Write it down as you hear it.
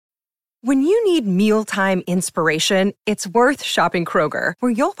When you need mealtime inspiration, it's worth shopping Kroger,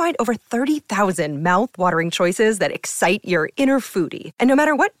 where you'll find over 30,000 mouth-watering choices that excite your inner foodie. And no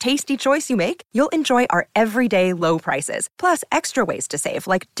matter what tasty choice you make, you'll enjoy our everyday low prices, plus extra ways to save,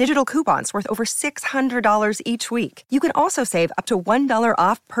 like digital coupons worth over $600 each week. You can also save up to $1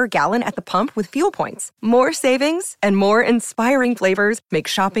 off per gallon at the pump with fuel points. More savings and more inspiring flavors make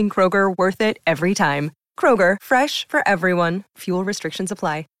shopping Kroger worth it every time. Kroger, fresh for everyone. Fuel restrictions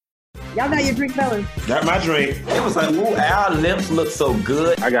apply. Y'all got your drink, fellas? Got my drink. It was like, ooh, Al, lips look so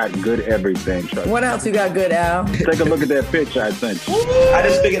good. I got good everything. What else you got good, Al? Take a look at that picture I sent you. I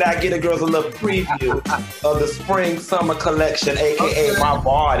just figured I'd get the girls a little preview of the spring summer collection, a.k.a. my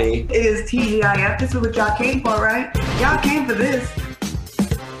body. It is TGIF. This is what y'all came for, right? Y'all came for this.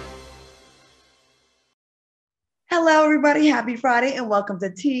 Hello, everybody. Happy Friday and welcome to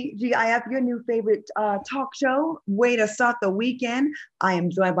TGIF, your new favorite talk show. Way to start the weekend. I am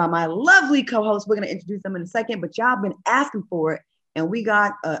joined by my lovely co-host. We're going to introduce them in a second, but y'all been asking for it. And we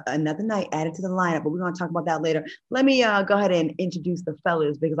got another night added to the lineup, but we're going to talk about that later. Let me go ahead and introduce the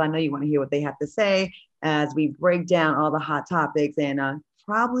fellas because I know you want to hear what they have to say as we break down all the hot topics and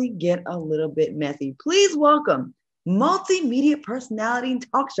probably get a little bit messy. Please welcome multimedia personality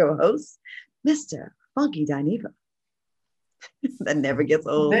and talk show host, Mr. Funky Dineva. That never gets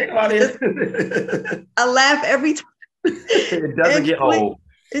old. I laugh every time. It doesn't get old.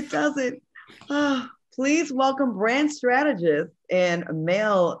 It doesn't. Oh, please welcome brand strategist and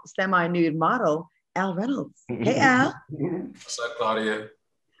male semi-nude model, Al Reynolds. Hey, Al. What's up, Claudia?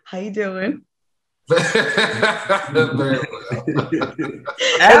 How you doing? Very well.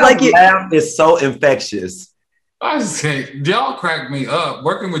 Al's laugh is so infectious. I just say, y'all crack me up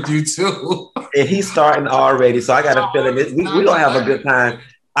working with you too. And he's starting already, so I got a feeling we're gonna have a good time.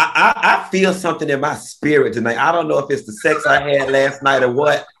 I feel something in my spirit tonight. I don't know if it's the sex I had last night or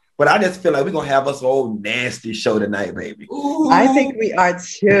what, but I just feel like we're gonna have us an old nasty show tonight, baby. Ooh. I think we are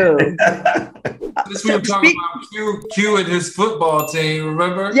too. This we were talking about Q and his football team,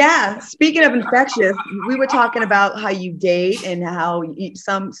 remember? Yeah. Speaking of infectious, we were talking about how you date and how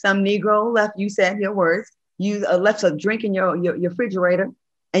some Negro left. You said your words. You left a drink in your refrigerator,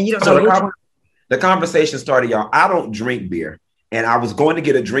 and you don't know. The conversation started, y'all. I don't drink beer, and I was going to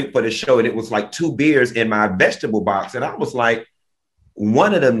get a drink for the show, and it was like 2 beers in my vegetable box, and I was like,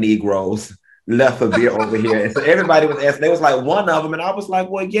 one of them Negroes left a beer over here, and so everybody was asking. They was like one of them, and I was like,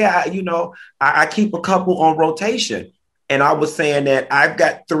 well, yeah, I keep a couple on rotation, and I was saying that I've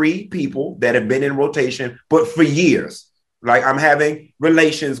got 3 people that have been in rotation, but for years. Like I'm having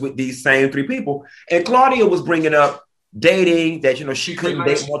relations with these same 3 people. And Claudia was bringing up dating, that, she couldn't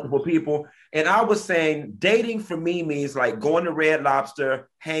date multiple people. And I was saying dating for me means like going to Red Lobster,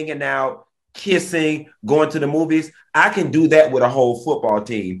 hanging out, kissing, going to the movies. I can do that with a whole football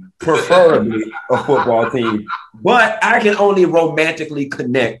team, preferably a football team. But I can only romantically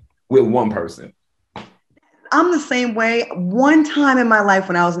connect with one person. I'm the same way. One time in my life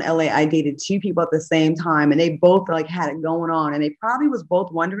when I was in LA, I dated 2 people at the same time and they both like had it going on. And they probably was both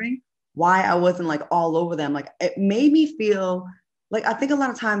wondering why I wasn't like all over them. Like it made me feel like, I think a lot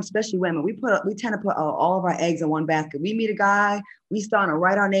of times, especially women, we tend to put all of our eggs in one basket. We meet a guy, we start to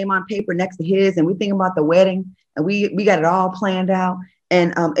write our name on paper next to his and we think about the wedding and we got it all planned out.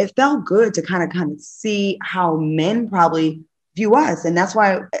 And it felt good to kind of see how men probably view us. And that's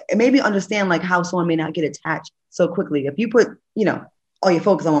why it made me understand like how someone may not get attached so quickly. If you put, all your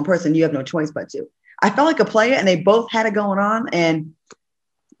focus on one person, you have no choice but to. I felt like a player and they both had it going on and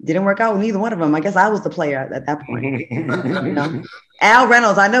didn't work out with neither one of them. I guess I was the player at that point. Al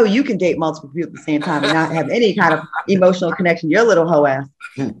Reynolds, I know you can date multiple people at the same time and not have any kind of emotional connection. You're a little hoe ass.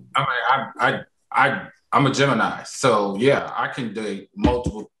 I mean, I'm a Gemini. So yeah, I can date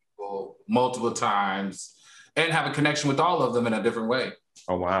multiple people, multiple times and have a connection with all of them in a different way.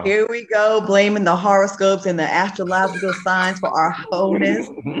 Oh, wow. Here we go, blaming the horoscopes and the astrological signs for our wholeness.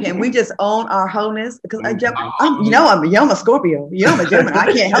 Can we just own our wholeness? Because I'm a Scorpio. I'm a Gemini.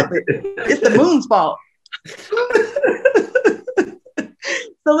 I can't help it. It's the moon's fault.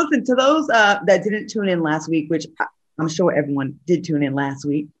 So listen, to those that didn't tune in last week, which I'm sure everyone did tune in last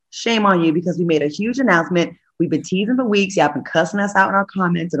week, shame on you because we made a huge announcement. We've been teasing for weeks. Y'all been cussing us out in our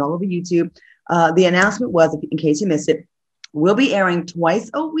comments and all over YouTube. The announcement was, in case you missed it, we'll be airing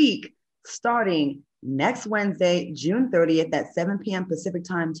twice a week starting next Wednesday, June 30th at 7 p.m. Pacific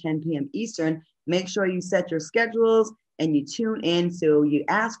time, 10 p.m. Eastern. Make sure you set your schedules and you tune in. So you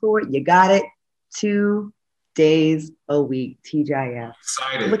ask for it, you got it. 2 days a week, TGIF.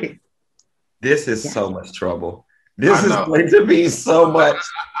 Excited. Look at this is so much trouble. This is going to be so much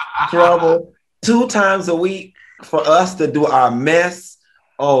trouble. 2 times a week for us to do our mess.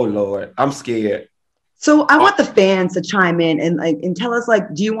 Oh Lord, I'm scared. So I want the fans to chime in and tell us, like,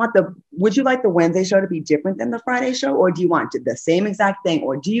 would you like the Wednesday show to be different than the Friday show, or do you want the same exact thing,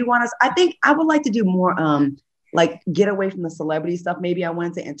 or do you want us? I think I would like to do more, like get away from the celebrity stuff maybe on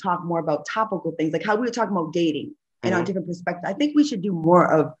Wednesday and talk more about topical things, like how we were talking about dating and our different perspectives. I think we should do more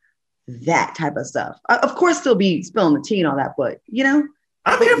of that type of stuff. Of course, still be spilling the tea and all that, but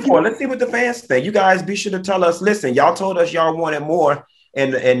I'm here for it. Let's see what the fans think. You guys be sure to tell us. Listen, y'all told us y'all wanted more.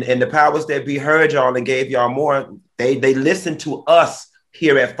 And the powers that be heard y'all and gave y'all more. They listened to us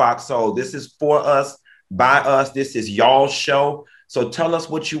here at Fox Soul. This is for us, by us. This is y'all's show. So tell us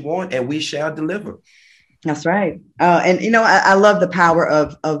what you want, and we shall deliver. That's right. And I love the power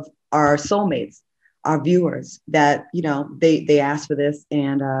of our soulmates, our viewers. That they asked for this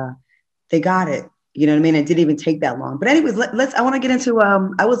and they got it. You know what I mean? It didn't even take that long. But anyways, I want to get into,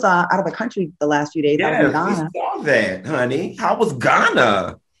 I was out of the country the last few days. Yeah, I was in Ghana. we saw that, honey. How was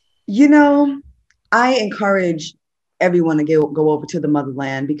Ghana? I encourage everyone to go over to the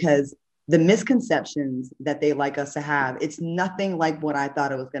motherland because the misconceptions that they like us to have, it's nothing like what I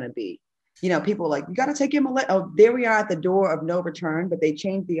thought it was going to be. People are like, you got to take him. Oh, there we are at the door of no return, but they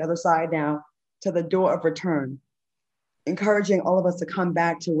changed the other side now to the door of return. Encouraging all of us to come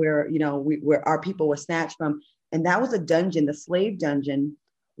back to where where our people were snatched from, and that was a dungeon, the slave dungeon,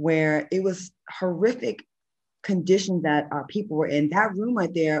 where it was horrific conditions that our people were in. That room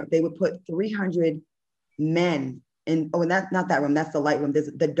right there, they would put 300 men in. Oh, and that's not that room. That's the light room.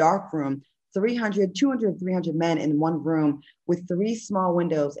 There's the dark room. 300 men in one room with 3 small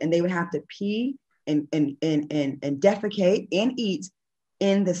windows, and they would have to pee and defecate and eat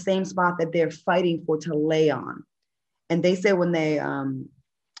in the same spot that they're fighting for to lay on. And they said when they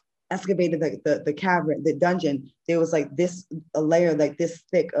excavated the cavern, the dungeon, there was like a layer like this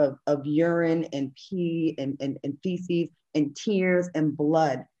thick of urine and pee and feces and tears and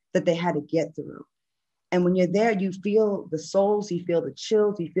blood that they had to get through. And when you're there, you feel the souls, you feel the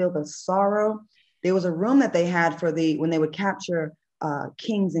chills, you feel the sorrow. There was a room that they had when they would capture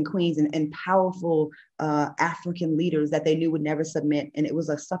kings and queens and powerful African leaders that they knew would never submit. And it was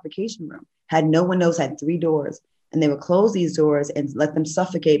a suffocation room, had no windows, had 3 doors. And they would close these doors and let them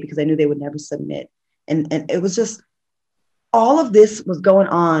suffocate because they knew they would never submit. And it was just, all of this was going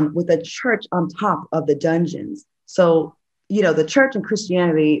on with a church on top of the dungeons. So, the church and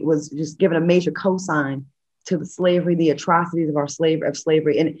Christianity was just given a major cosign to the slavery, the atrocities of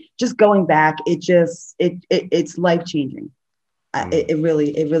slavery. And just going back, it's life-changing. It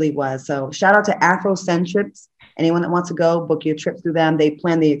really was. So shout out to Afrocentrics. Anyone that wants to go, book your trip through them. They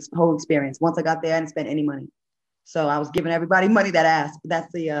plan the whole experience. Once I got there, I didn't spend any money. So I was giving everybody money that asked.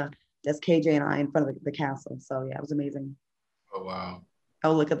 That's KJ and I in front of the castle. So yeah, it was amazing. Oh wow!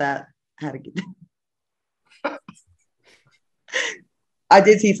 Oh, look at that! I had to get. I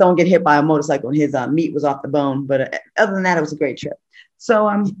did see someone get hit by a motorcycle and his meat was off the bone. But other than that, it was a great trip.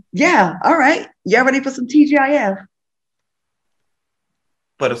 So yeah, all right. Y'all ready for some TGIF?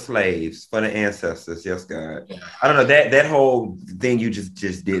 For the slaves, for the ancestors. Yes, God. I don't know that whole thing you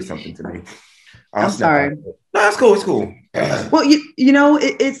just did something to me. I'm sorry. No, it's cool. It's cool. Well,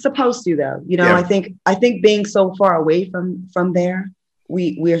 it's supposed to though. Yeah. I think being so far away from there,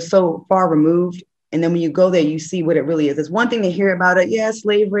 we are so far removed. And then when you go there, you see what it really is. It's one thing to hear about it. Yeah,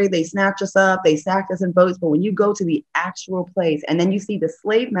 slavery, they snatched us up, they sacked us in boats. But when you go to the actual place and then you see the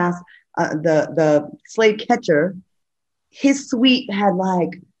slave master, the slave catcher, his suite had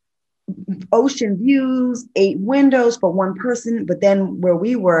like ocean views, 8 windows for one person. But then where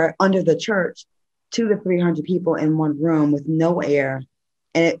we were under the church, 200 to 300 people in one room with no air.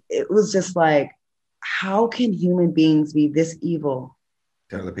 And it was just like, how can human beings be this evil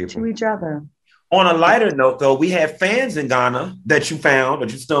to each other? On a lighter note, though, we had fans in Ghana that you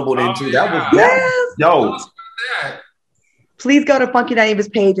stumbled into. Yeah. That was dope. Please go to Funky Dinevah's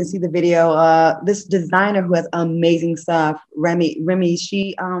page and see the video. This designer who has amazing stuff, Remy,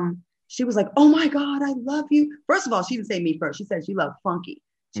 she was like, oh my God, I love you. First of all, she didn't say me first. She said she loved Funky.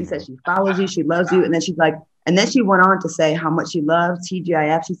 She said she follows you, she loves you. And then she's like, and then she went on to say how much she loves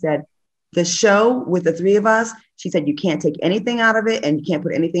TGIF. She said, the show with the 3 of us, she said, you can't take anything out of it and you can't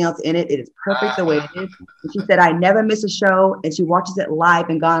put anything else in it. It is perfect the way it is. And she said, I never miss a show. And she watches it live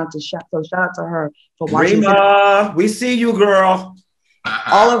in Ghana. So shout out to her for watching it. We see you, girl.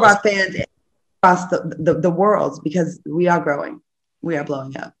 All of our fans across the world, because we are growing. We are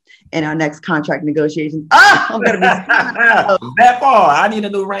blowing up. In our next contract negotiations. I'm going to be that far. I need a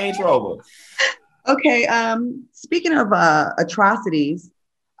new Range Rover. Okay. Speaking of atrocities,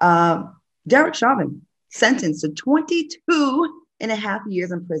 Derek Chauvin sentenced to 22 and a half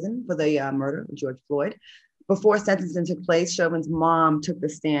years in prison for the murder of George Floyd. before sentencing took place, Chauvin's mom took the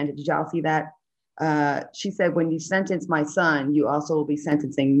stand. Did y'all see that? She said, when you sentence my son, you also will be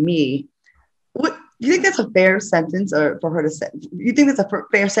sentencing me. What do you think that's a fair sentence, or for her to say? You think that's a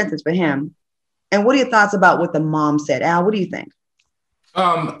fair sentence for him? And what are your thoughts about what the mom said? Al, what do you think?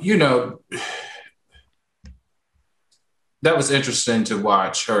 That was interesting to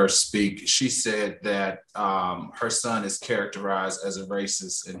watch her speak. She said that her son is characterized as a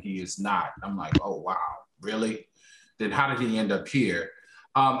racist and he is not. I'm like, oh, wow, really? Then how did he end up here?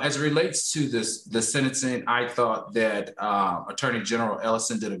 As it relates to the sentencing, I thought that Attorney General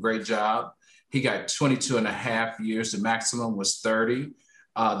Ellison did a great job. He got 22 and a half years. The maximum was 30.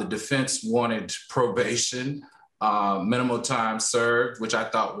 The defense wanted probation, minimal time served, which I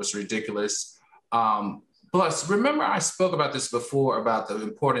thought was ridiculous. Plus, remember I spoke about this before about the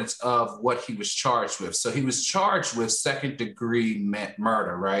importance of what he was charged with. So he was charged with second-degree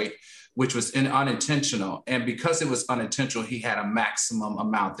murder, right? Which was unintentional. And because it was unintentional, he had a maximum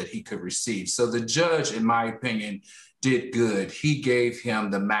amount that he could receive. So the judge, in my opinion, did good. He gave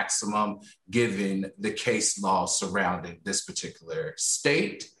him the maximum given the case law surrounding this particular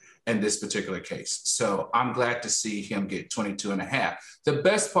state and this particular case. So I'm glad to see him get 22 and a half. The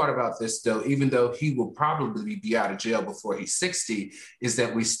best part about this, though, even though he will probably be out of jail before he's 60, is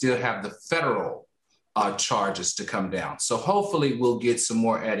that we still have the federal charges to come down. So hopefully we'll get some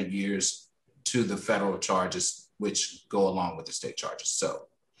more added years to the federal charges, which go along with the state charges. So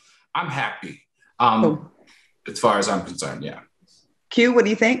I'm happy as far as I'm concerned, yeah. Q, what do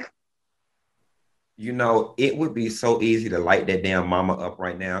you think? It would be so easy to light that damn mama up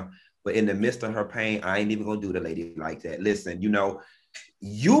right now. But in the midst of her pain, I ain't even going to do the lady like that. Listen,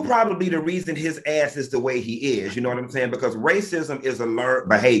 you probably the reason his ass is the way he is. You know what I'm saying? Because racism is a learned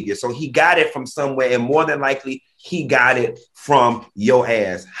behavior. So he got it from somewhere, and more than likely, he got it from your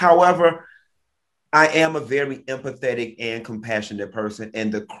ass. However, I am a very empathetic and compassionate person.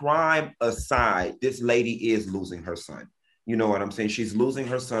 And the crime aside, this lady is losing her son. You know what I'm saying? She's losing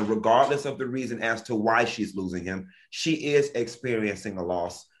her son, regardless of the reason as to why she's losing him. She is experiencing a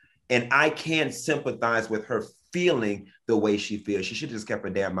loss. And I can sympathize with her feeling the way she feels. She should have just kept her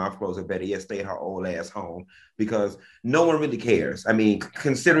damn mouth closed, or better yet, stayed her old ass home, because no one really cares. I mean,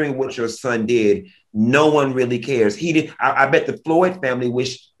 considering what your son did, no one really cares. He did. I bet the Floyd family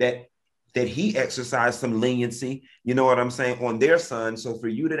wished that he exercised some leniency, you know what I'm saying, on their son. So for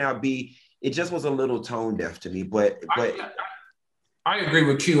you to now it just was a little tone deaf to me, but I agree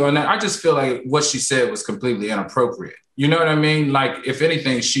with Q on that. I just feel like what she said was completely inappropriate. You know what I mean? Like, if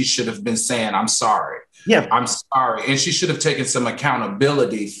anything, she should have been saying, I'm sorry. Yeah. I'm sorry. And she should have taken some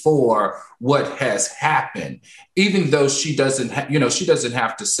accountability for what has happened, even though she doesn't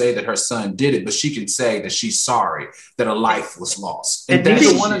have to say that her son did it, but she can say that she's sorry that a life was lost. And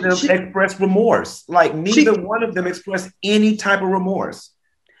neither one of them expressed remorse. Like, neither one of them expressed any type of remorse.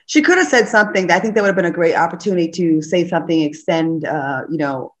 She could have said something. I think that would have been a great opportunity to say something, extend, a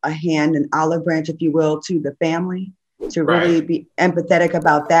hand, an olive branch, if you will, to the family, to really be empathetic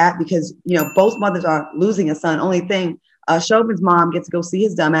about that, because, both mothers are losing a son. Only thing, Chauvin's mom gets to go see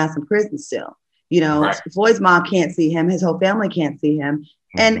his dumb ass in prison still. Floyd's mom can't see him. His whole family can't see him.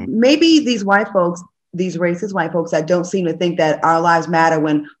 Mm-hmm. And maybe these white folks, these racist white folks that don't seem to think that our lives matter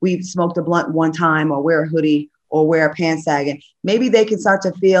when we've smoked a blunt one time or wear a hoodie or wear a pants sagging, maybe they can start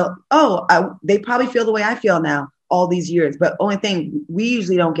to feel, they probably feel the way I feel now all these years. But only thing, we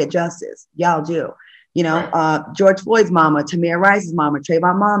usually don't get justice. Y'all do. George Floyd's mama, Tamir Rice's mama,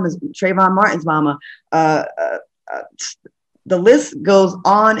 Trayvon Martin's mama. The list goes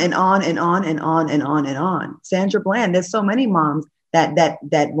on and on and on and on and on and on. Sandra Bland, there's so many moms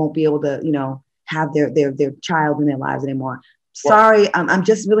that won't be able to, have their child in their lives anymore. Sorry, I'm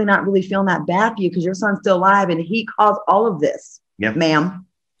just really not really feeling that bad for you because your son's still alive and he caused all of this, ma'am.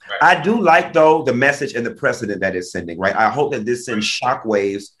 I do like, though, the message and the precedent that it's sending, right? I hope that this sends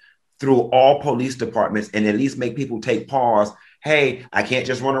shockwaves through all police departments and at least make people take pause. Hey, I can't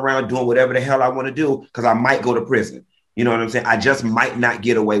just run around doing whatever the hell I want to do because I might go to prison. You know what I'm saying? I just might not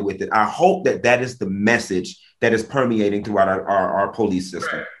get away with it. I hope that is the message that is permeating throughout our police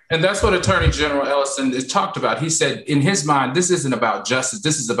system. Right. And that's what Attorney General Ellison has talked about. He said, in his mind, this isn't about justice.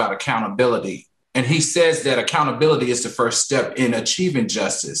 This is about accountability. And he says that accountability is the first step in achieving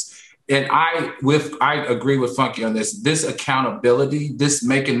justice. And I agree with Funky on this. This accountability, this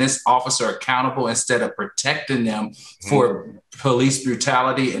making this officer accountable instead of protecting them for police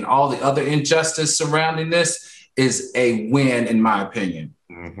brutality and all the other injustice surrounding this is a win, in my opinion.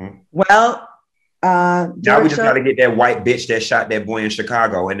 Mm-hmm. Well, now we just got to get that white bitch that shot that boy in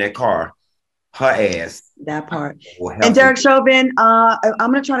Chicago in that car. her ass. That part. And Derek Chauvin, I'm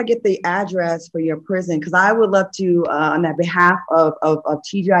going to try to get the address for your prison because I would love to, on that behalf of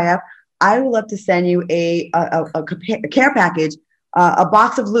TGIF, I would love to send you a care package, a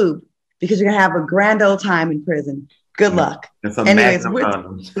box of lube, because you're going to have a grand old time in prison. Good luck. Anyways, don't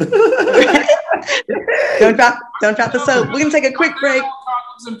drop the soap. We're going to take a quick break.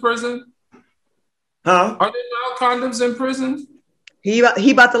 Condoms in prison? Huh? Are there no condoms in prison? He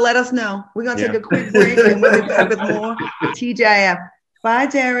about to let us know. We're going to take a quick break and we'll be back with more TGIF. Bye,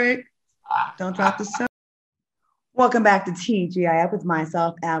 Derek. Don't drop the soap. Welcome back to TGIF with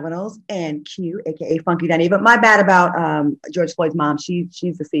myself, Avanos, and Q, aka Funky Danny. But my bad about George Floyd's mom.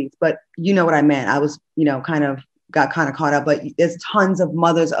 She's deceased, but you know what I meant. I was, got kind of caught up. But there's tons of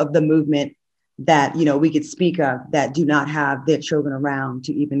mothers of the movement that we could speak of that do not have their children around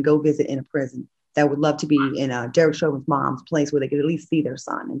to even go visit in a prison. That would love to be in Derek Chauvin's mom's place where they could at least see their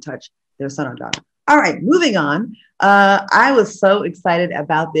son and touch their son or daughter. All right, moving on. I was so excited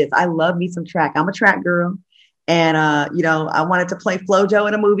about this. I love me some track. I'm a track girl. And, I wanted to play FloJo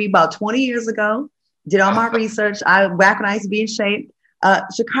in a movie about 20 years ago. Did all my research. Back when I used to be in shape.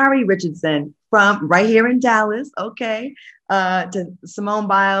 Sha'Carri Richardson from right here in Dallas, okay, to Simone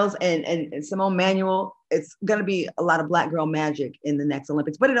Biles and Simone Manuel. It's going to be a lot of Black girl magic in the next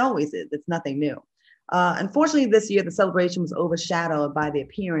Olympics, but it always is. It's nothing new. Unfortunately, this year, the celebration was overshadowed by the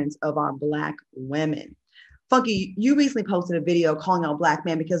appearance of our Black women. Funky, you recently posted a video calling out Black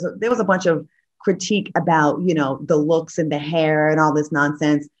men because there was a bunch of critique about, the looks and the hair and all this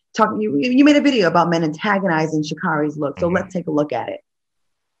nonsense. You made a video about men antagonizing Sha'Carri's look. So let's take a look at it.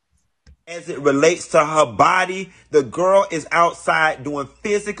 As it relates to her body, the girl is outside doing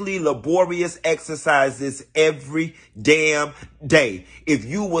physically laborious exercises every damn day. If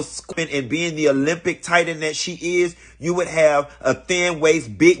you were squinting and being the Olympic titan that she is, you would have a thin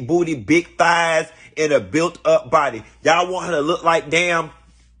waist, big booty, big thighs, and a built up body. Y'all want her to look like damn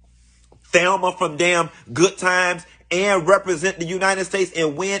Thelma from damn Good Times and represent the United States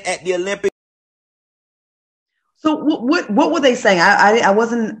and win at the Olympics. So what were they saying? I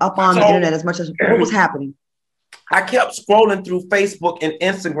wasn't up on the internet as much as what was happening. I kept scrolling through Facebook and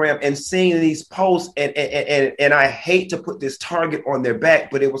Instagram and seeing these posts, and I hate to put this target on their back,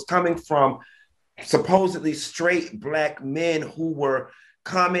 but it was coming from supposedly straight Black men who were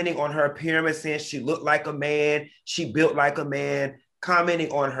commenting on her appearance, saying she looked like a man, she built like a man,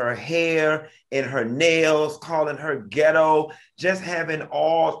 commenting on her hair and her nails, calling her ghetto, just having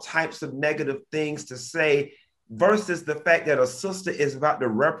all types of negative things to say, versus the fact that a sister is about to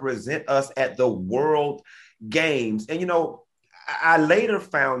represent us at the World Games. And, I later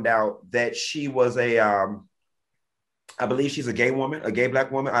found out that she was I believe she's a gay woman, a gay Black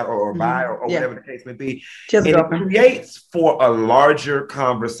woman, or bi, or whatever the case may be. And it creates for a larger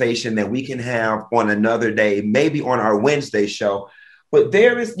conversation that we can have on another day, maybe on our Wednesday show. But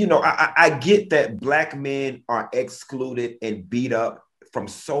there is, I get that Black men are excluded and beat up from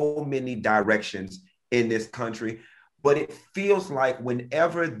so many directions in this country, but it feels like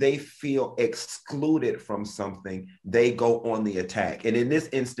whenever they feel excluded from something, they go on the attack. And in this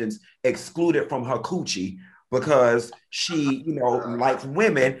instance, excluded from her coochie because she, likes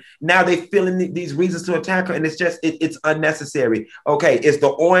women. Now they feeling these reasons to attack her, and it's just, it's unnecessary. Okay, is the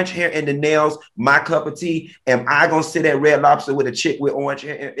orange hair and the nails my cup of tea? Am I gonna sit at Red Lobster with a chick with orange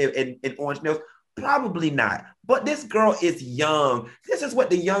hair and orange nails? Probably not. But this girl is young. This is what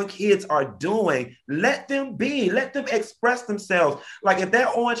the young kids are doing. Let them be. Let them express themselves. Like if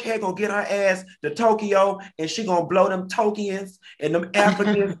that orange hair gonna get her ass to Tokyo and she gonna blow them Tokians and them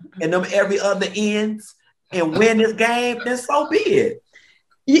Africans and them every other ends and win this game, then so be it.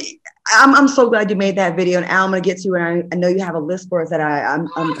 I'm so glad you made that video, and Al, I'm gonna get to you, and I know you have a list for us that I'm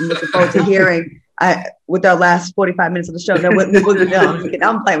looking forward to hearing. With our last 45 minutes of the show,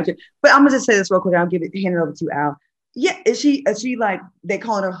 I'm playing with you. But I'm gonna just say this real quick. I'll hand it over to Al. Yeah, is she like they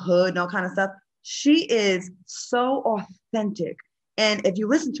calling her hood and all kind of stuff? She is so authentic. And if you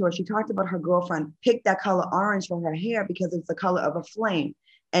listen to her, she talked about her girlfriend picked that color orange for her hair because it's the color of a flame,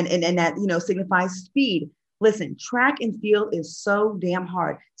 and that signifies speed. Listen, track and field is so damn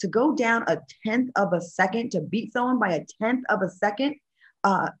hard. To go down a 1/10 of a second, to beat someone by a 1/10 of a second.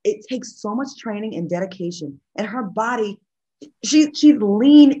 It takes so much training and dedication, and her body, she's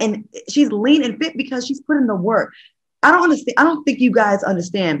lean and fit because she's put in the work. I don't understand. I don't think you guys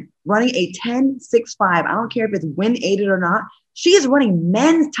understand running a 10.65. I don't care if it's wind aided or not. She is running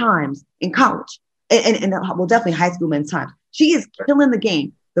men's times in college and well, definitely high school men's times. She is killing the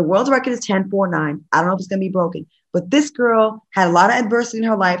game. The world's record is 10.49. I don't know if it's going to be broken, But this girl had a lot of adversity in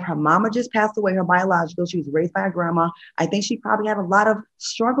her life. Her mama just passed away, her biological. She was raised by her grandma. I think she probably had a lot of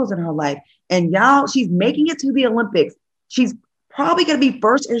struggles in her life. And y'all, she's making it to the Olympics. She's probably going to be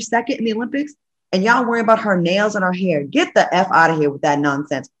first or second in the Olympics. And y'all worry about her nails and her hair. Get the F out of here with that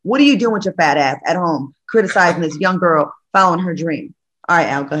nonsense. What are you doing with your fat ass at home, criticizing this young girl following her dream? All right,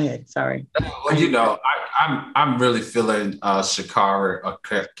 Al, go ahead. Sorry. Well, you know, I'm really feeling Sha'Carri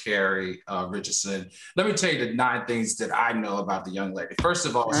Richardson. Let me tell you the 9 things that I know about the young lady. First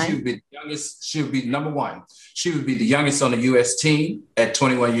of all, she would be the youngest. She would be number 1. She would be the youngest on the U.S. team at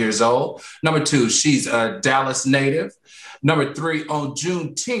 21 years old. Number 2, she's a Dallas native. Number 3, on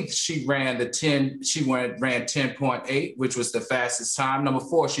Juneteenth, she ran 10.8, which was the fastest time. Number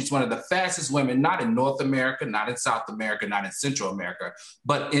 4, she's one of the fastest women, not in North America, not in South America, not in Central America,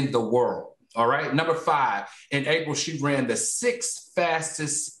 but in the world. All right. Number 5, in April, she ran the 6th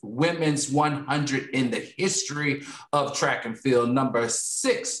fastest women's 100 in the history of track and field. Number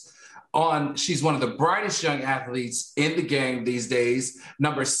 6, she's one of the brightest young athletes in the game these days.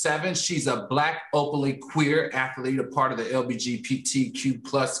 Number 7, she's a Black openly queer athlete, a part of the LGBTQ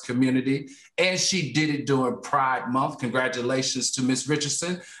plus community. And she did it during Pride Month. Congratulations to Miss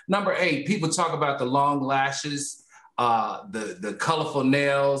Richardson. Number 8, people talk about the long lashes, the colorful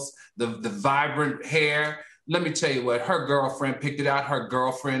nails, the vibrant hair. Let me tell you what, her girlfriend picked it out. Her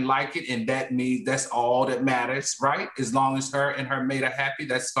girlfriend liked it. And that means that's all that matters, right? As long as her and her mate are happy,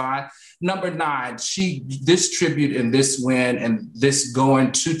 that's fine. Number 9, this tribute and this win and this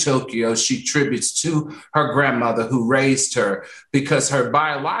going to Tokyo, she tributes to her grandmother who raised her, because her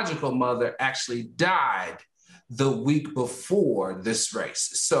biological mother actually died the week before this race.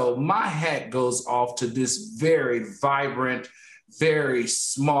 So my hat goes off to this very vibrant, very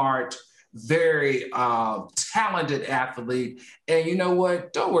smart, very talented athlete. And you know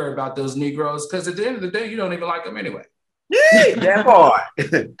what? Don't worry about those Negroes, because at the end of the day, you don't even like them anyway. That hard.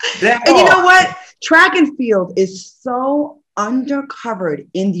 And you know what? Track and field is so undercovered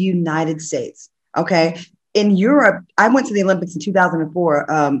in the United States. Okay. In Europe, I went to the Olympics in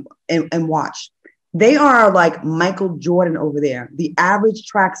 2004 and watched. They are like Michael Jordan over there. The average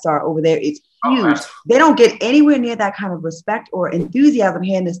track star over there is huge. They don't get anywhere near that kind of respect or enthusiasm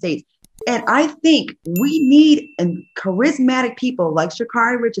here in the States. And I think we need charismatic people like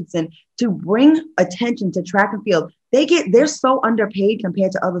Sha'Carri Richardson to bring attention to track and field. They're so underpaid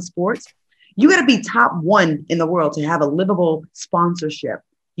compared to other sports. You got to be top 1 in the world to have a livable sponsorship.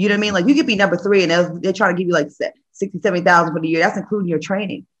 You know what I mean? Like you could be number 3 and they're trying to give you like 60, 70,000 for the year. That's including your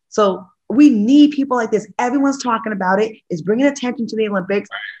training. So we need people like this. Everyone's talking about it. It's bringing attention to the Olympics.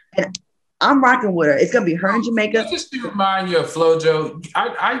 And I'm rocking with her. It's going to be her in Jamaica. Just to remind you of FloJo,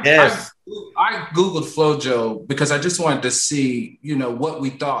 I Googled FloJo because I just wanted to see, what we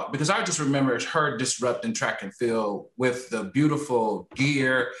thought, because I just remember her disrupting track and field with the beautiful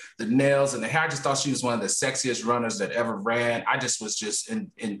gear, the nails and the hair. I just thought she was one of the sexiest runners that ever ran. I just was just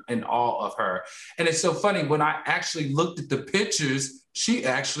in awe of her. And it's so funny, when I actually looked at the pictures, she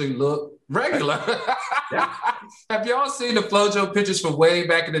actually looked regular. Have y'all seen the FloJo pictures from way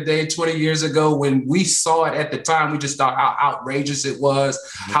back in the day, 20 years ago, when we saw it at the time? We just thought how outrageous it was,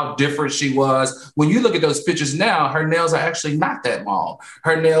 how different she was. When you look at those pictures now, her nails are actually not that long.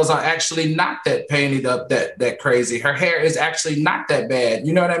 Her nails are actually not that painted up, that crazy. Her hair is actually not that bad.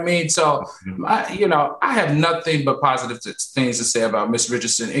 You know what I mean? So, I have nothing but positive things to say about Miss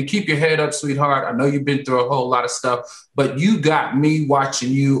Richardson. And keep your head up, sweetheart. I know you've been through a whole lot of stuff, but you got me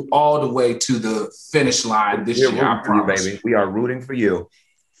watching you all the way to the finish line this year. I promise. Baby. We are rooting for you.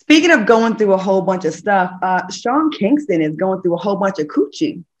 Speaking of going through a whole bunch of stuff, Sean Kingston is going through a whole bunch of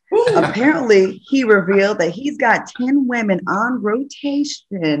coochie. Apparently, he revealed that he's got 10 women on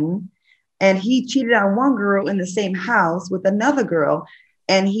rotation, and he cheated on one girl in the same house with another girl.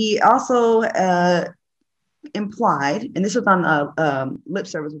 And he also implied, and this was on Lip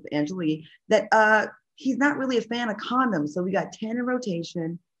Service with Angelique, that he's not really a fan of condoms. So we got 10 in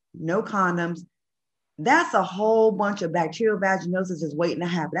rotation, no condoms. That's a whole bunch of bacterial vaginosis is waiting to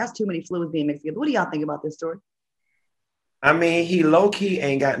happen. That's too many fluids being mixed together. What do y'all think about this story? I mean, he low-key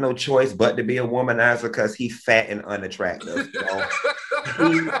ain't got no choice but to be a womanizer because he's fat and unattractive.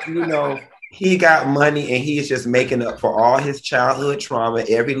 So he got money and he's just making up for all his childhood trauma.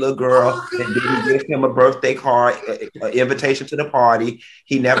 Every little girl that didn't give him a birthday card, an invitation to the party.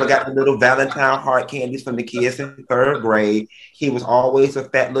 He never got the little Valentine heart candies from the kids in 3rd grade. He was always a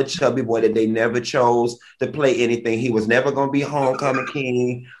fat little chubby boy that they never chose to play anything. He was never going to be homecoming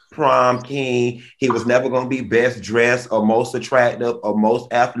king, prom king. He was never going to be best dressed or most attractive or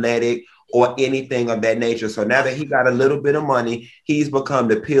most athletic or anything of that nature. So now that he got a little bit of money, he's become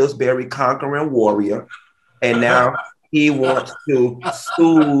the Pillsbury conquering warrior. and now he wants to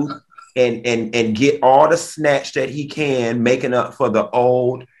soothe and get all the snatch that he can, making up for the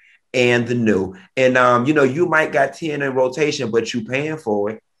old and the new. And you might got 10 in rotation, but you paying for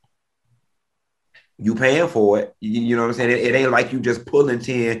it. You paying for it. You know what I'm saying? It ain't like you just pulling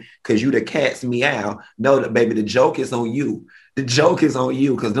 10 because you the cat's meow. No, baby, the joke is on you. The joke is on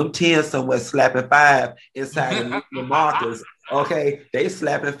you because them 10 somewhere slapping 5 inside the markers. Okay, they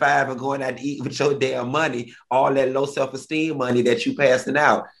slapping 5 and going out to eat with your damn money, all that low self-esteem money that you passing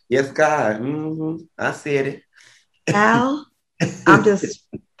out. Yes, God. I said it. Al, I'm just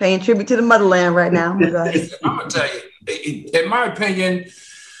paying tribute to the motherland right now. I'm gonna tell you, in my opinion,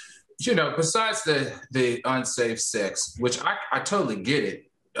 besides the unsafe sex, which I totally get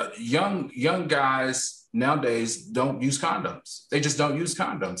it, young guys nowadays don't use condoms. They just don't use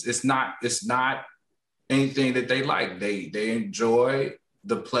condoms. It's not anything that they like. They enjoy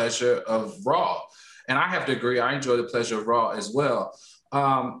the pleasure of raw. And I have to agree, I enjoy the pleasure of raw as well.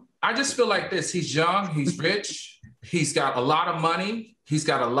 I just feel like this. He's young, he's rich, he's got a lot of money, he's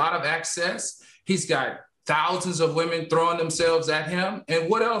got a lot of access, he's got thousands of women throwing themselves at him. And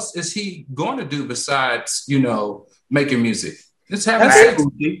what else is he going to do besides, making music? It's having sex.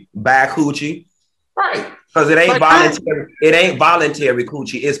 Buy coochie. Right. Because it ain't voluntary. It ain't voluntary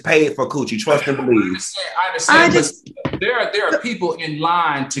coochie. It's paid for coochie. Trust and believe. I understand. There are people in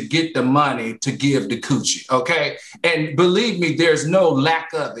line to get the money to give the coochie. Okay, and believe me, there's no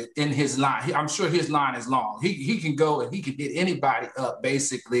lack of it in his line. I'm sure his line is long. He can go and he can hit anybody up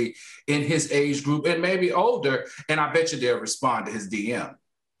basically in his age group and maybe older. And I bet you they'll respond to his DM.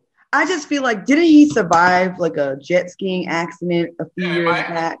 I just feel like, didn't he survive like a jet skiing accident a few years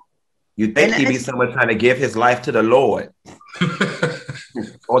back? You think he'd be someone trying to give his life to the Lord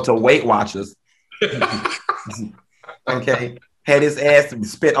or to Weight Watchers? Okay, had his ass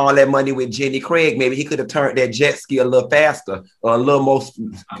spent all that money with Jenny Craig, maybe he could have turned that jet ski a little faster or a little more.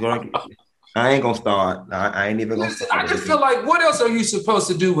 I ain't gonna start. I ain't even gonna start. I just feel like, what else are you supposed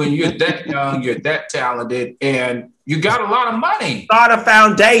to do when you're that young, you're that talented, and you got a lot of money? Start a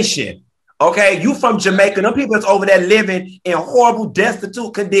foundation. Okay, you from Jamaica. Them people that's over there living in horrible,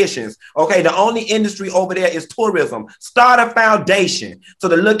 destitute conditions. Okay, the only industry over there is tourism. Start a foundation so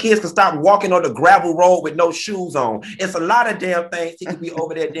the little kids can stop walking on the gravel road with no shoes on. It's a lot of damn things he could be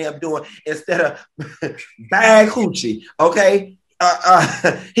over there damn doing instead of bag hoochie. Okay,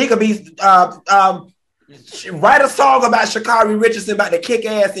 he could be write a song about Sha'Carri Richardson about the kick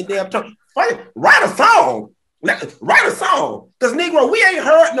ass and damn tongue. Write a song. Write a song, because Negro, we ain't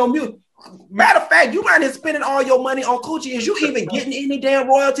heard no music. Matter of fact, you out here spending all your money on coochie. Is you even getting any damn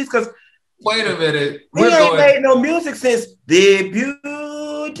royalties? Because wait a minute, we ain't made no music since The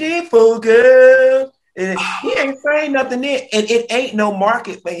Beautiful Girl. And he ain't saying nothing there, and it ain't no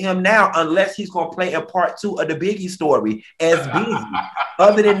market for him now unless he's gonna play a part 2 of the Biggie story as Biggie.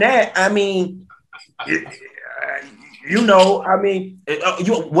 Other than that, I mean,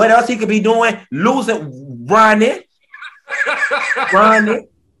 what else he could be doing? Running.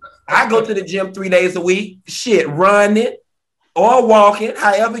 I go to the gym 3 days a week. Shit, running or walking,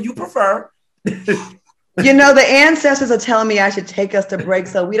 however you prefer. The ancestors are telling me I should take us to break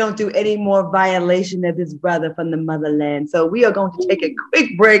so we don't do any more violation of this brother from the motherland. So we are going to take a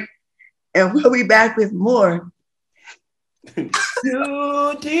quick break and we'll be back with more.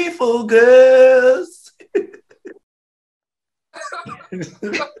 Beautiful girls.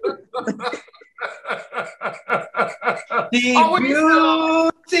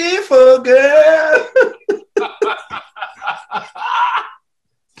 The beautiful girl.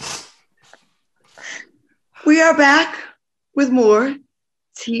 We are back with more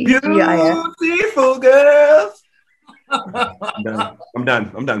TGIF. Beautiful girls. I'm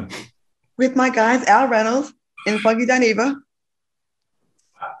done. With my guys, Al Reynolds and Funky Dineva.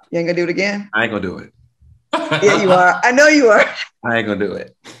 You ain't gonna do it again? I ain't gonna do it. Yeah, you are. I know you are. I ain't gonna do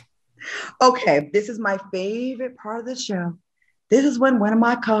it. Okay, this is my favorite part of the show. This is when one of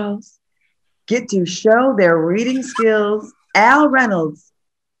my calls get to show their reading skills. Al Reynolds,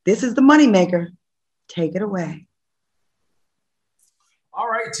 this is the moneymaker. Take it away. All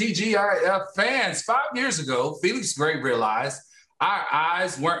right, TGIF fans. 5 years ago, Felix Gray realized our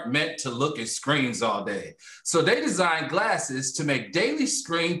eyes weren't meant to look at screens all day. So they designed glasses to make daily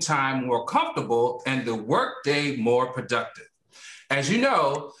screen time more comfortable and the workday more productive. As you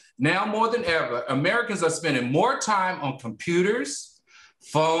know, now more than ever, Americans are spending more time on computers,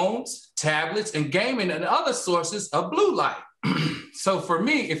 phones, tablets, and gaming and other sources of blue light. So for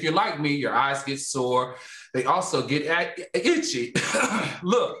me, if you're like me, your eyes get sore. They also get itchy.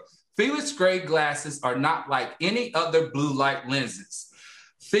 Look, Felix Gray glasses are not like any other blue light lenses.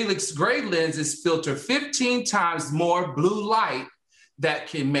 Felix Gray lenses filter 15 times more blue light that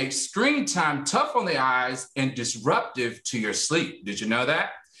can make screen time tough on the eyes and disruptive to your sleep. Did you know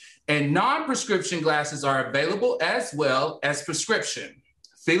that? And non-prescription glasses are available as well as prescription.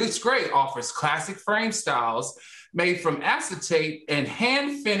 Felix Gray offers classic frame styles made from acetate and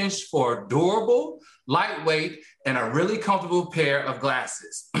hand-finished for a durable, lightweight, and a really comfortable pair of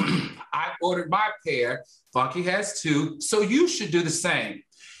glasses. I ordered my pair, Funky has two, so you should do the same.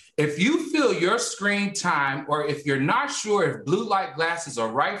 If you feel your screen time or if you're not sure if blue light glasses are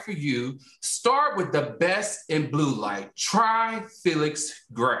right for you, start with the best in blue light. Try Felix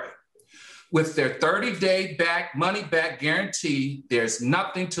Gray. With their 30-day money back guarantee, there's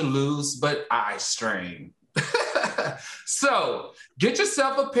nothing to lose but eye strain. So get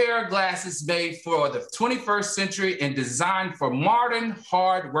yourself a pair of glasses made for the 21st century and designed for modern,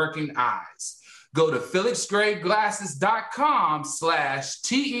 hard-working eyes. Go to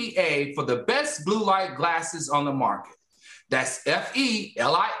felixgrayglasses.com/TEA for the best blue light glasses on the market. That's FELIXGRAY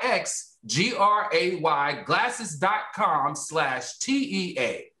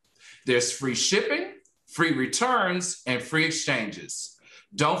glasses.com/TEA. There's free shipping, free returns, and free exchanges.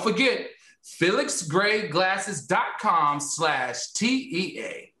 Don't forget,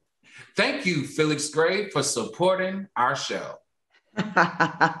 felixgrayglasses.com/TEA. Thank you, Felix Gray, for supporting our show.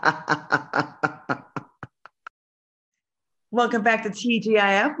 Welcome back to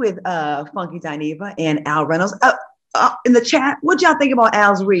TGIF with Funky Dineva and Al Reynolds. In the chat, what y'all think about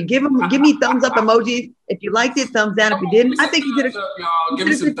Al's read? Give me thumbs up emojis if you liked it, thumbs down if you didn't. I think you did y'all. Give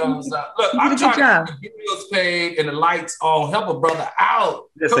me some thumbs up. Look, I'm trying to get the bills paid and the lights on. Help a brother out.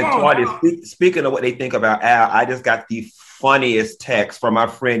 Listen, Claudia, speaking of what they think about Al, I just got the funniest text from my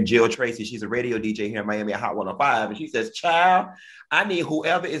friend Jill Tracy. She's a radio DJ here in Miami at Hot 105. And she says, "Child, I need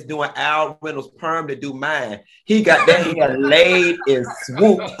whoever is doing Al Reynolds perm to do mine. He got that hair laid and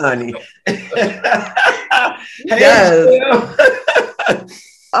swooped, honey." Yes.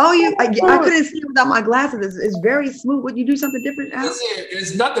 I couldn't see it without my glasses. It's very smooth. Would you do something different, Al?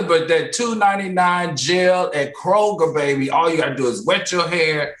 It's nothing but that $2.99 gel at Kroger, baby. All you gotta do is wet your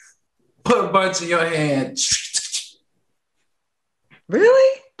hair, put a bunch in your hand.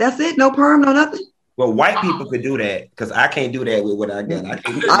 Really? That's it? No perm, no nothing? Well, white people could do that because I can't do that with what I got. I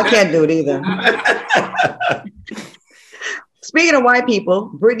can't do it either. Speaking of white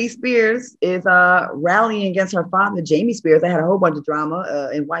people, Britney Spears is rallying against her father, Jamie Spears. They had a whole bunch of drama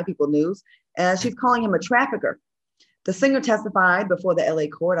in white people news, and she's calling him a trafficker. The singer testified before the LA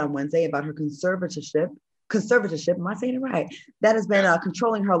court on Wednesday about her conservatorship, am I saying it right? That has been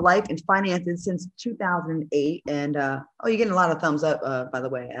controlling her life and finances since 2008. And you're getting a lot of thumbs up, by the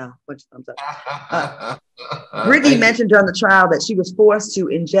way, Al. A bunch of thumbs up. Britney mentioned during the trial that she was forced to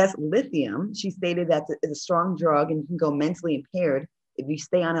ingest lithium. She stated that it's a strong drug and you can go mentally impaired if you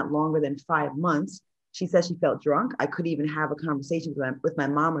stay on it longer than 5 months. She said she felt drunk. I couldn't even have a conversation with my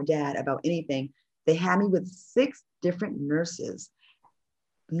mom or dad about anything. They had me with 6 different nurses.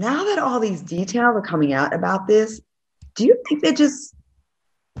 Now that all these details are coming out about this, do you think they're just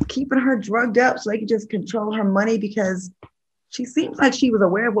keeping her drugged up so they can just control her money? Because she seems like she was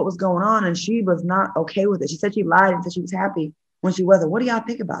aware of what was going on and she was not okay with it. She said she lied and said she was happy when she wasn't. What do y'all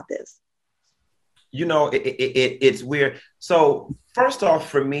think about this? You know, it's weird. So first off,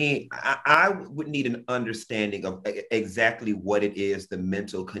 for me, I would need an understanding of exactly what it is, the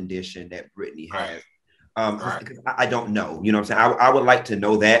mental condition that Britney has. I don't know, you know what I'm saying? I would like to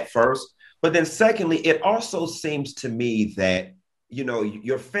know that first. But then secondly, it also seems to me that, you know,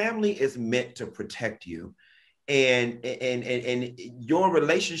 your family is meant to protect you. And your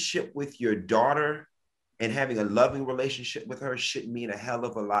relationship with your daughter and having a loving relationship with her should mean a hell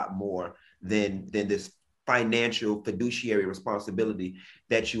of a lot more than this financial fiduciary responsibility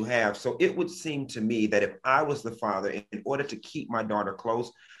that you have. So it would seem to me that if I was the father, in order to keep my daughter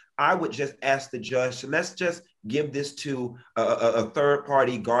close, I would just ask the judge, let's just give this to a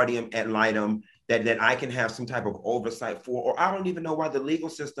third-party guardian ad litem that I can have some type of oversight for, or I don't even know why the legal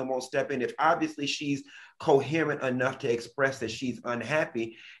system won't step in. If obviously she's coherent enough to express that she's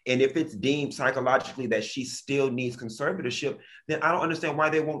unhappy, and if it's deemed psychologically that she still needs conservatorship, then I don't understand why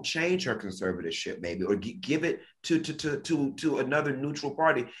they won't change her conservatorship maybe, or give it to another neutral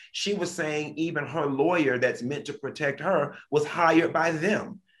party. She was saying even her lawyer that's meant to protect her was hired by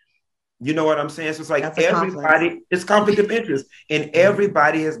them. You know what I'm saying? So it's like everybody, it's conflict of interest, and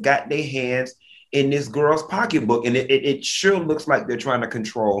everybody has got their hands in this girl's pocketbook, and it sure looks like they're trying to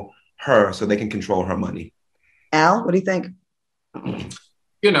control her so they can control her money. Al, what do you think?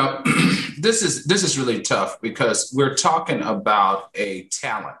 You know, this is really tough because we're talking about a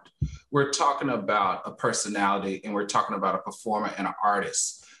talent. We're talking about a personality, and we're talking about a performer and an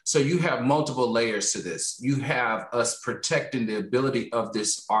artist. So you have multiple layers to this. You have us protecting the ability of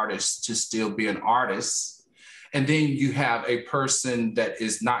this artist to still be an artist. And then you have a person that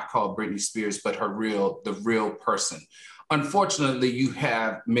is not called Britney Spears, but the real person. Unfortunately, you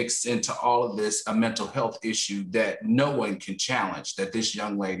have mixed into all of this a mental health issue that no one can challenge, that this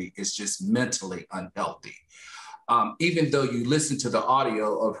young lady is just mentally unhealthy. Even though you listen to the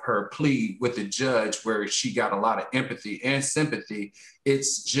audio of her plea with the judge, where she got a lot of empathy and sympathy,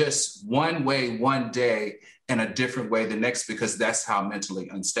 it's just one way, one day, and a different way the next, because that's how mentally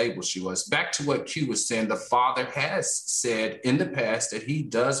unstable she was. Back to what Q was saying, the father has said in the past that he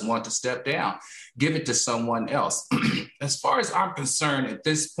does want to step down, give it to someone else. As far as I'm concerned, at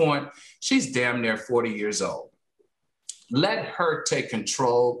this point, she's damn near 40 years old. Let her take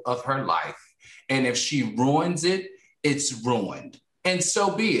control of her life. And if she ruins it, it's ruined. And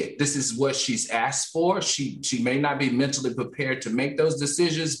so be it. This is what she's asked for. She may not be mentally prepared to make those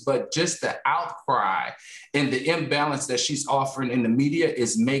decisions, but just the outcry and the imbalance that she's offering in the media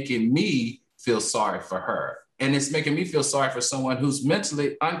is making me feel sorry for her. And it's making me feel sorry for someone who's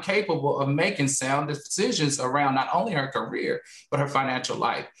mentally incapable of making sound decisions around not only her career, but her financial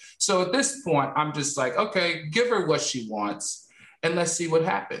life. So at this point, I'm just like, okay, give her what she wants. And let's see what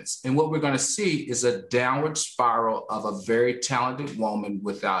happens. And what we're going to see is a downward spiral of a very talented woman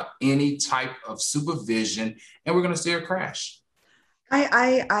without any type of supervision. And we're going to see her crash.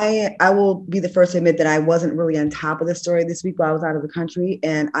 I will be the first to admit that I wasn't really on top of the story this week while I was out of the country.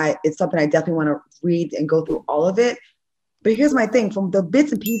 And it's something I definitely want to read and go through all of it. But here's my thing. From the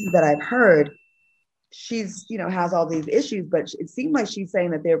bits and pieces that I've heard, she's, has all these issues, but it seemed like she's saying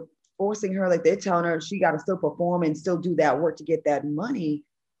that they're forcing her, like they're telling her she got to still perform and still do that work to get that money,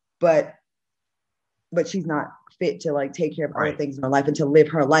 but she's not fit to like take care of other things in her life and to live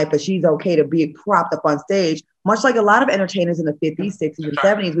her life. But she's okay to be propped up on stage, much like a lot of entertainers in the 50s, 60s, and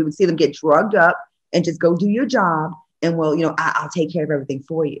 70s. We would see them get drugged up and just go do your job, and I'll take care of everything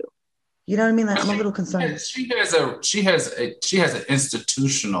for you. You know what I mean? Like, I'm a little concerned. She has an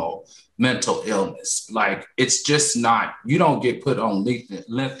institutional mental illness. Like, it's just not, you don't get put on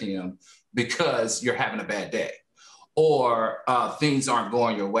lithium because you're having a bad day or things aren't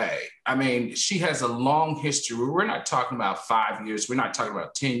going your way. I mean, she has a long history. We're not talking about 5 years. We're not talking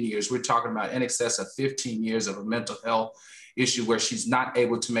about 10 years. We're talking about in excess of 15 years of a mental health issue where she's not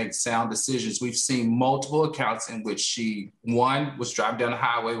able to make sound decisions. We've seen multiple accounts in which she, one, was driving down the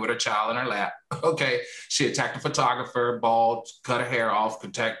highway with her child in her lap. Okay. She attacked a photographer, bald, cut her hair off,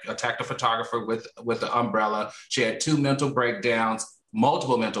 attacked a photographer with an umbrella. She had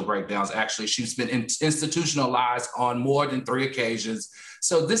multiple mental breakdowns, actually. She's been institutionalized on more than 3 occasions.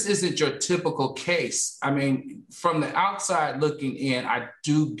 So this isn't your typical case. I mean, from the outside looking in, I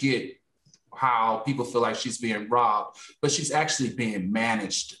do get how people feel like she's being robbed, but she's actually being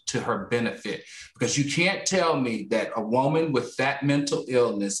managed to her benefit, because you can't tell me that a woman with that mental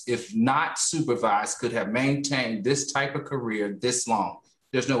illness, if not supervised, could have maintained this type of career this long.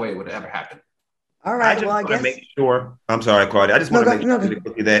 There's no way it would ever happen. All right. I guess. Make sure. I'm sorry, Claudia. I just want to make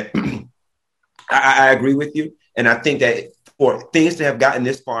sure that I agree with you. And I think that for things to have gotten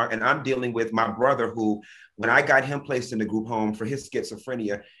this far, and I'm dealing with my brother who, when I got him placed in the group home for his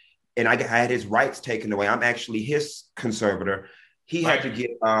schizophrenia, and I had his rights taken away, I'm actually his conservator. He had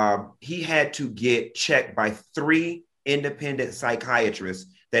to get checked by 3 independent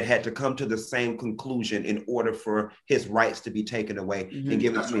psychiatrists that had to come to the same conclusion in order for his rights to be taken away and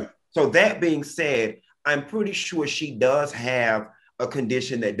given to me. So that being said, I'm pretty sure she does have a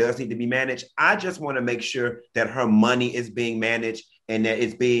condition that does need to be managed. I just want to make sure that her money is being managed and that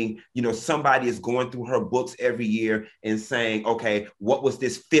it's being, somebody is going through her books every year and saying, okay, what was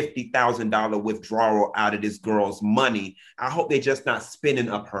this $50,000 withdrawal out of this girl's money? I hope they're just not spending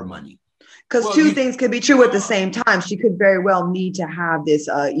up her money. Because two things could be true at the same time. She could very well need to have this,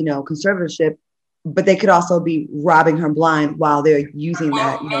 conservatorship, but they could also be robbing her blind while they're using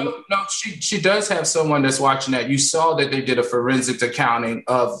that. No, she does have someone that's watching that. You saw that they did a forensic accounting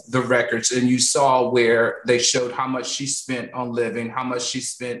of the records, and you saw where they showed how much she spent on living, how much she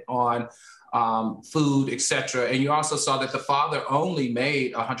spent on food, etc. And you also saw that the father only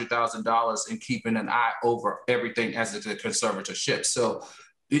made $100,000 in keeping an eye over everything as a conservatorship. So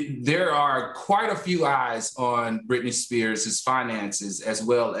there are quite a few eyes on Britney Spears' finances, as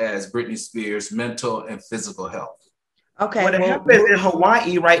well as Britney Spears' mental and physical health. Okay. What happens in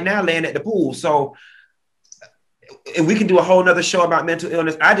Hawaii right now, laying at the pool. So, and we can do a whole nother show about mental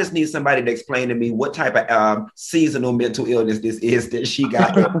illness. I just need somebody to explain to me what type of seasonal mental illness this is that she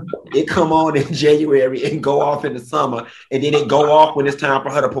got. It come on in January and go off in the summer, and then it go off when it's time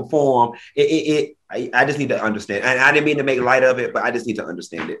for her to perform. I just need to understand. And I didn't mean to make light of it, but I just need to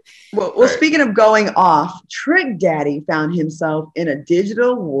understand it. Well, speaking of going off, Trick Daddy found himself in a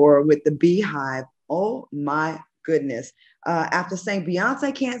digital war with the Beehive. Oh my goodness. After saying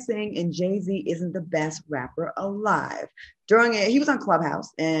Beyonce can't sing and Jay-Z isn't the best rapper alive. During it, he was on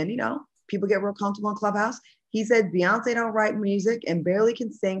Clubhouse, and people get real comfortable on Clubhouse. He said Beyonce don't write music and barely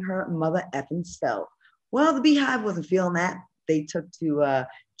can sing her mother effing self. Well, the Beehive wasn't feeling that. They took to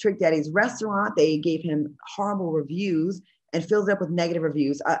Trick Daddy's restaurant. They gave him horrible reviews and filled it up with negative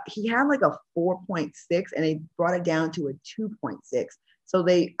reviews. He had like a 4.6 and they brought it down to a 2.6. So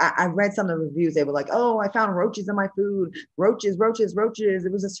I read some of the reviews. They were like, oh, I found roaches in my food. Roaches.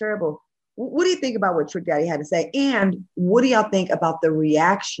 It was just terrible. What do you think about what Trick Daddy had to say? And what do y'all think about the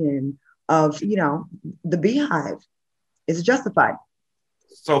reaction of, the Beehive? Is it justified?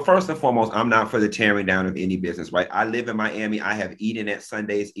 So first and foremost, I'm not for the tearing down of any business, right? I live in Miami. I have eaten at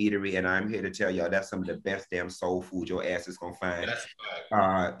Sunday's Eatery, and I'm here to tell y'all that's some of the best damn soul food your ass is going to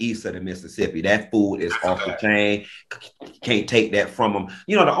find east of the Mississippi. That food is off the chain. Can't take that from them.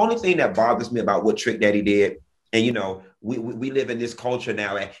 The only thing that bothers me about what Trick Daddy did, and, we live in this culture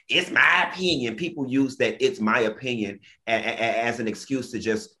now, and it's my opinion. People use that it's my opinion as an excuse to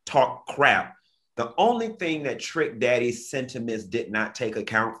just talk crap. The only thing that Trick Daddy's sentiments did not take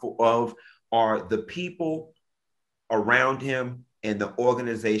account of are the people around him and the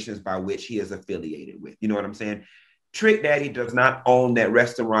organizations by which he is affiliated with. You know what I'm saying? Trick Daddy does not own that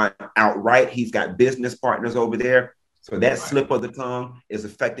restaurant outright. He's got business partners over there. So that slip of the tongue is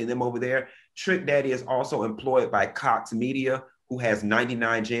affecting them over there. Trick Daddy is also employed by Cox Media, who has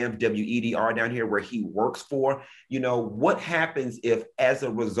 99 Jams, WEDR down here where he works for. What happens if, as a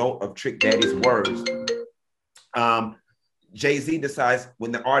result of Trick Daddy's words, Jay-Z decides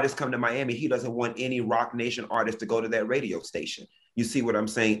when the artists come to Miami, he doesn't want any Rock Nation artists to go to that radio station. You see what I'm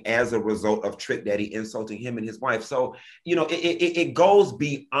saying? As a result of Trick Daddy insulting him and his wife. So, it goes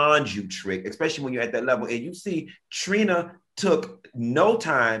beyond you, Trick, especially when you're at that level. And you see, Trina took no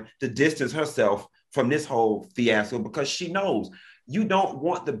time to distance herself from this whole fiasco because she knows you don't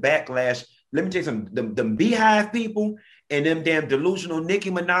want the backlash. Let me tell you something, them Beehive people and them damn delusional Nicki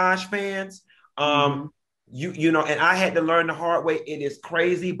Minaj fans, and I had to learn the hard way. It is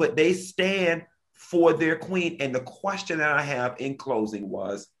crazy, but they stand for their queen. And the question that I have in closing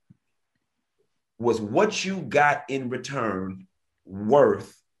was what you got in return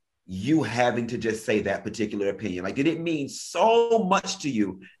worth you having to just say that particular opinion? Like, did it mean so much to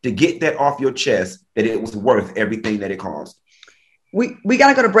you to get that off your chest that it was worth everything that it cost? We got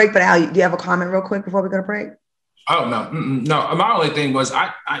to go to break, but Al, do you have a comment real quick before we go to break? Oh, no. No, my only thing was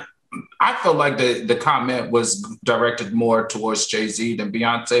I feel like the comment was directed more towards Jay-Z than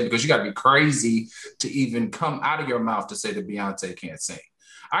Beyonce, because you got to be crazy to even come out of your mouth to say that Beyonce can't sing.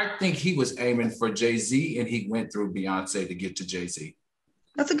 I think he was aiming for Jay-Z and he went through Beyonce to get to Jay-Z.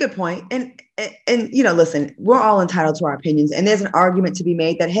 That's a good point. And listen, we're all entitled to our opinions. And there's an argument to be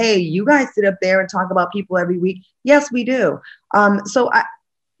made that, hey, you guys sit up there and talk about people every week. Yes, we do.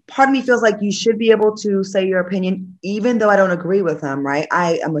 Part of me feels like you should be able to say your opinion, even though I don't agree with them, right?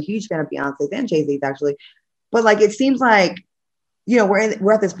 I am a huge fan of Beyonce's and Jay-Z's, actually. But like, it seems like,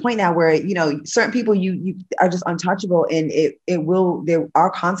 we're at this point now where, certain people you are just untouchable, and there are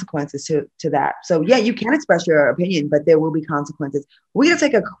consequences to that. So yeah, you can express your opinion, but there will be consequences. We're going to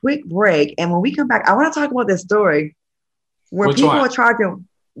take a quick break. And when we come back, I want to talk about this story where Which people one? are charging,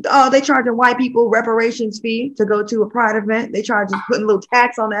 they charging white people reparations fee to go to a pride event. They charging putting a little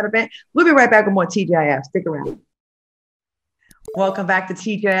tax on that event. We'll be right back with more TGIF. Stick around. Welcome back to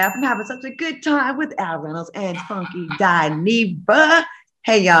TGIF. I'm having such a good time with Al Reynolds and Funky Dineva.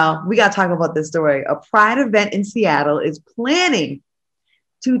 Hey, y'all, we got to talk about this story. A pride event in Seattle is planning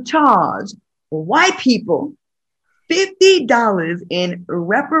to charge white people $50 in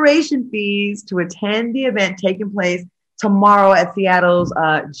reparation fees to attend the event taking place tomorrow at Seattle's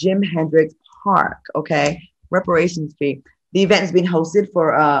Jim Hendricks Park. Okay, reparations fee. The event is being hosted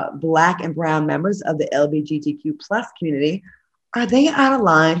for Black and Brown members of the LGBTQ plus community. Are they out of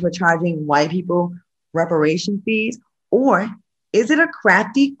line for charging white people reparation fees? Or is it a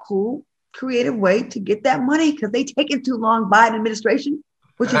crafty, cool, creative way to get that money because they taking too long by an administration?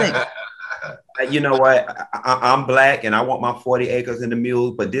 What you think? You know what? I'm Black and I want my 40 acres and a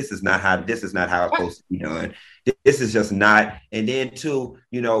mule, but this is not how it's supposed to be done. This is just not. And then too,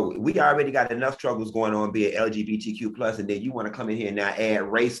 we already got enough struggles going on being LGBTQ plus, and then you want to come in here and now add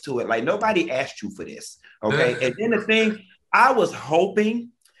race to it. Like, nobody asked you for this. Okay. And then the thing, I was hoping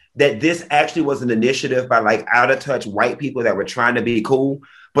that this actually was an initiative by like out of touch white people that were trying to be cool,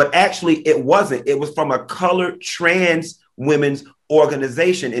 but actually it wasn't. It was from a colored trans women's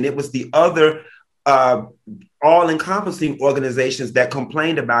organization, and it was the other uh, all-encompassing organizations that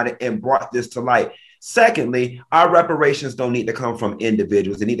complained about it and brought this to light. Secondly, our reparations don't need to come from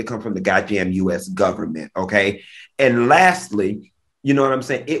individuals. They need to come from the goddamn U.S. government, okay? And lastly, you know what I'm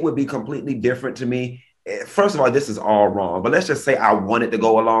saying? It would be completely different to me. First of all, this is all wrong, but let's just say I wanted to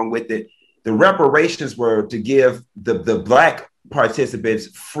go along with it. The reparations were to give the Black participants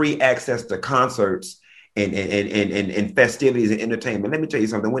free access to concerts and festivities and entertainment. Let me tell you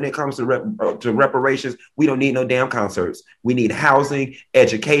something. When it comes to reparations, we don't need no damn concerts. We need housing,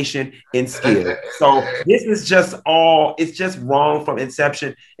 education, and skills. So this is just it's just wrong from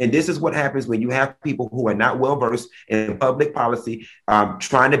inception. And this is what happens when you have people who are not well versed in public policy,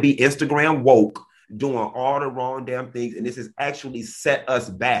 trying to be Instagram woke, doing all the wrong damn things. And this has actually set us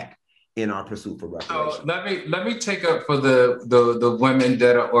back in our pursuit for reparations. So let me take up for the women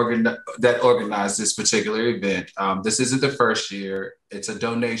that are that organized this particular event. This isn't the first year. It's a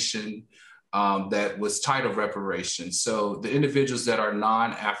donation that was titled reparations. So the individuals that are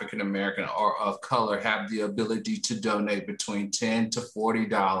non-African American or of color have the ability to donate between $10 to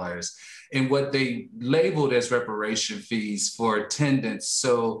 $40 in what they labeled as reparation fees for attendance,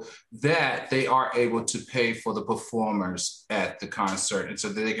 so that they are able to pay for the performers at the concert and so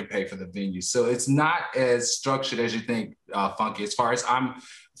that they can pay for the venue. So it's not as structured as you think, Funky, as far as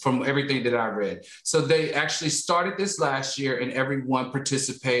from everything that I read. So they actually started this last year and everyone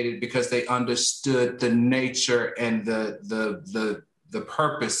participated because they understood the nature and the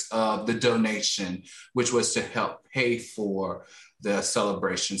purpose of the donation, which was to help pay for the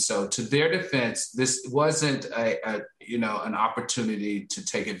celebration. So to their defense, this wasn't an opportunity to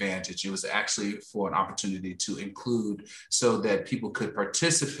take advantage. It was actually for an opportunity to include so that people could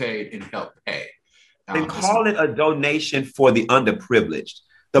participate and help pay. And call it a donation for the underprivileged.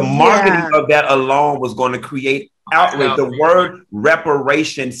 The marketing of that alone was going to create outrage. The word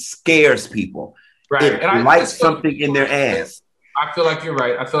reparation scares people. Right. It lights something in their ass. I feel like you're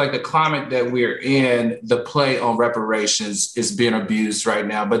right. I feel like the climate that we're in, the play on reparations is being abused right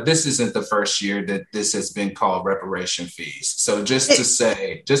now. But this isn't the first year that this has been called reparation fees. So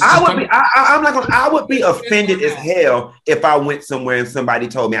I would be offended as hell if I went somewhere and somebody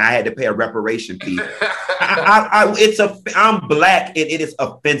told me I had to pay a reparation fee. I'm Black and it is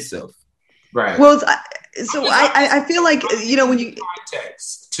offensive. Right. Well, so I feel like, when you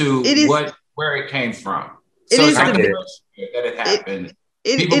context to where it came from. It so is it's not the first year that it happened.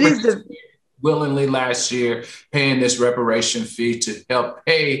 People willingly last year paying this reparation fee to help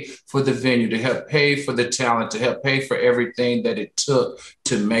pay for the venue, to help pay for the talent, to help pay for everything that it took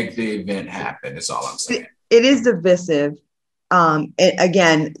to make the event happen. That's all I'm saying. It is divisive.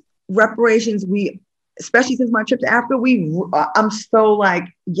 Again, reparations, especially since my trip to Africa, I'm so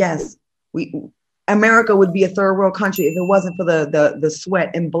like, yes, America would be a third world country if it wasn't for the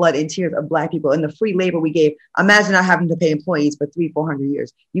sweat and blood and tears of Black people and the free labor we gave. Imagine not having to pay employees for 300-400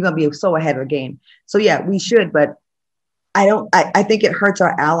 years. You're going to be so ahead of the game. So yeah, we should, but I think it hurts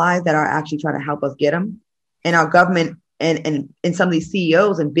our allies that are actually trying to help us get them. And our government and some of these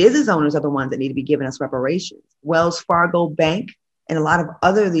CEOs and business owners are the ones that need to be giving us reparations. Wells Fargo Bank and a lot of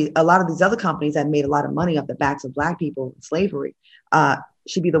these other companies that made a lot of money off the backs of Black people in slavery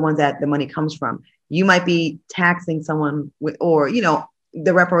should be the ones that the money comes from. You might be taxing someone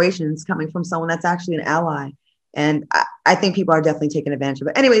the reparations coming from someone that's actually an ally. And I think people are definitely taking advantage of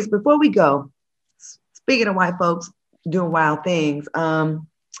it. Anyways, before we go, speaking of white folks doing wild things,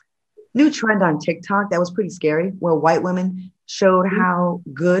 new trend on TikTok that was pretty scary, where white women showed how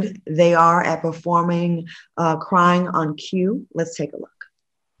good they are at performing crying on cue. Let's take a look.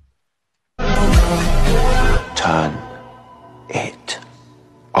 Turn it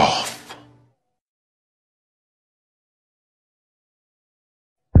off.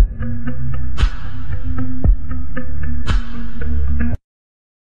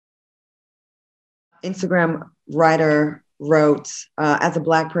 Instagram writer wrote, as a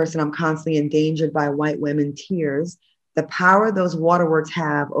Black person, I'm constantly endangered by white women tears. The power those waterworks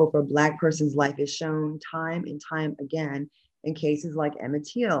have over a Black person's life is shown time and time again in cases like Emmett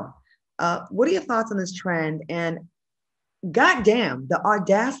Till. What are your thoughts on this trend? And goddamn, the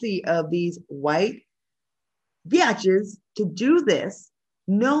audacity of these white biatches to do this,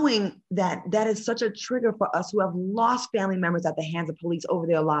 knowing that that is such a trigger for us who have lost family members at the hands of police over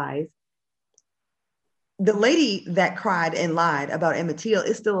their lives. The lady that cried and lied about Emmett Till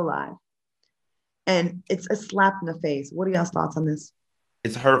is still alive. And it's a slap in the face. What are y'all's thoughts on this?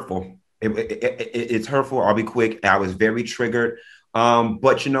 It's hurtful. It's hurtful. I'll be quick. I was very triggered.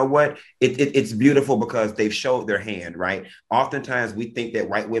 But you know what? It's beautiful because they've showed their hand, right? Oftentimes we think that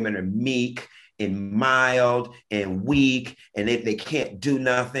white women are meek and mild and weak, and they can't do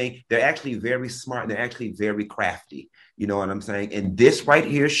nothing. They're actually very smart, and they're actually very crafty. You know what I'm saying? And this right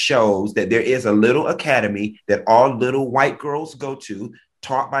here shows that there is a little academy that all little white girls go to,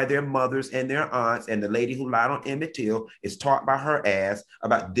 taught by their mothers and their aunts. And the lady who lied on Emmett Till is taught by her ass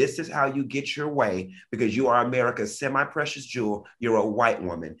about this is how you get your way, because you are America's semi-precious jewel. You're a white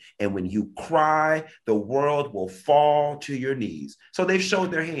woman. And when you cry, the world will fall to your knees. So they've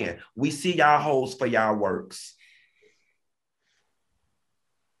showed their hand. We see y'all hoes for y'all works.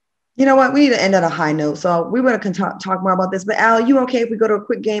 You know what? We need to end on a high note. So we want to talk more about this. But Al, you okay if we go to a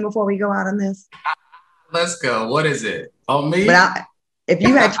quick game before we go out on this? Let's go. What is it? On me? But if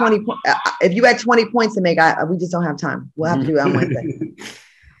you had 20 points to make, we just don't have time. We'll have to do it on Wednesday.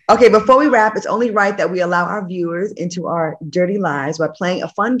 Okay, before we wrap, it's only right that we allow our viewers into our dirty lives by playing a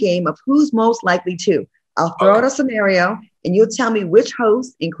fun game of who's most likely to. I'll throw out a scenario, and you'll tell me which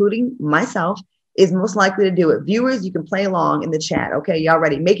host, including myself, is most likely to do it. Viewers, you can play along in the chat. Okay, y'all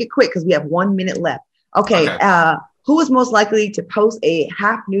ready? Make it quick because we have 1 minute left. Okay. Who is most likely to post a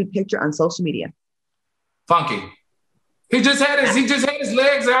half nude picture on social media? Funky. He just had his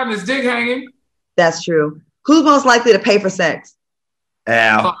legs out and his dick hanging. That's true. Who's most likely to pay for sex?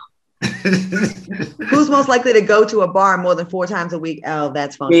 Al. Who's most likely to go to a bar more than 4 times a week? Al,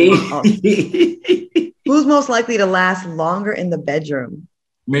 that's funky. Who's most likely to last longer in the bedroom?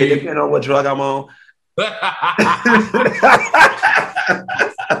 Me. It depends on what drug I'm on.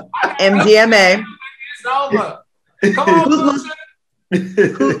 MDMA. It's over. Come on,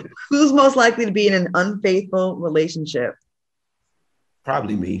 who's most likely to be in an unfaithful relationship?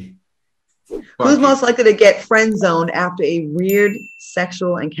 Probably me. Who's most likely to get friend zoned after a weird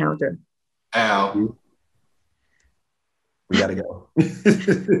sexual encounter? Al. We gotta go.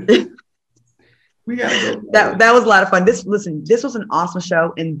 We gotta go. That was a lot of fun. This was an awesome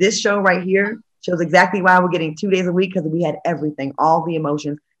show, and this show right here shows exactly why we're getting 2 days a week, because we had everything, all the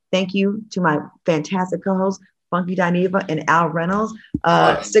emotions. Thank you to my fantastic co-hosts, Funky Dineva and Al Reynolds.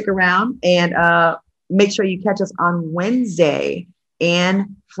 Stick around and make sure you catch us on Wednesday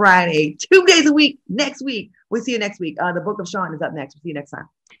and Friday, 2 days a week next week. We'll see you next week. The Book of Sean is up next. We'll see you next time.